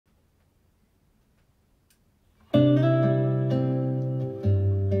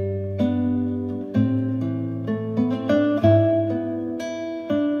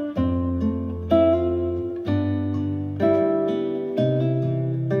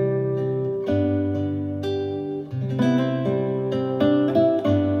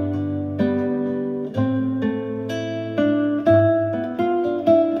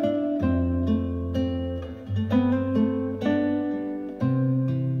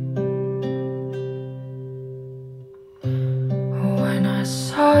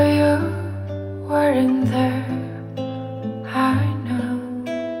how you weren't there. I know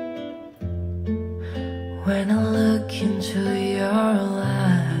when I look into your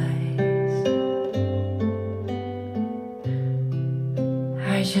eyes,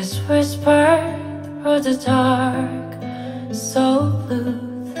 I just whispered through the dark, so blue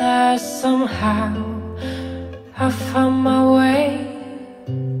that somehow I found my way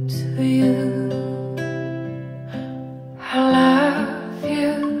to you. I love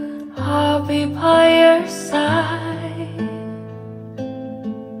you, I'll be by your side.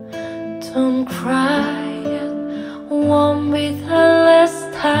 Don't cry, it won't be the last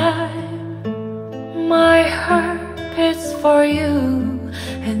time. My heart beats for you,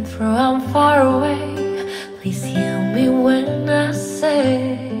 and though I'm far away, please hear me when I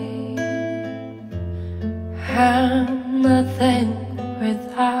say I'm nothing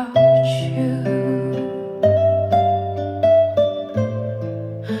without you.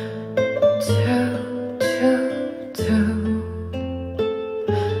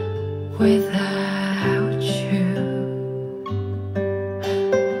 Without you,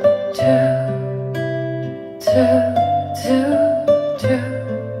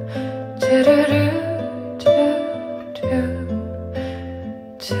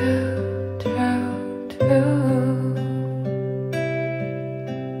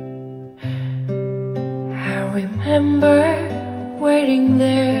 I remember waiting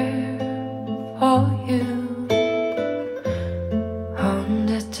there for you on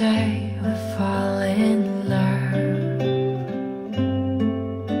the day we fall in love.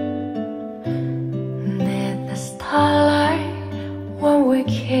 In the starlight when we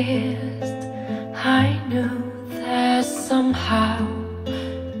kissed, I knew that somehow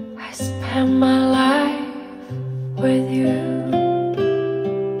I spent my life with you.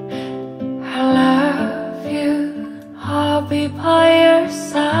 I love you, I'll be by your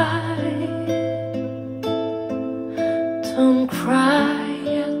side. Don't cry,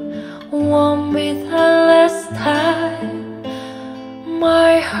 it won't be the last time.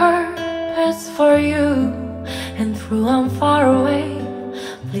 My heart beats for you, and though I'm far away,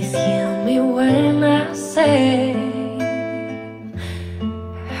 please hear me when I say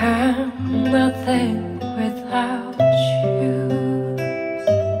I'm nothing without you.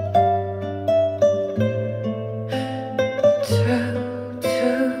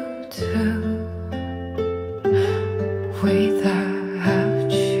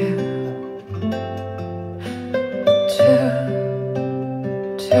 Without you,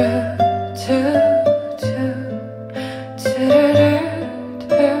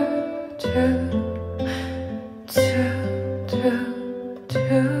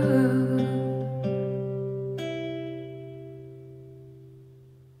 do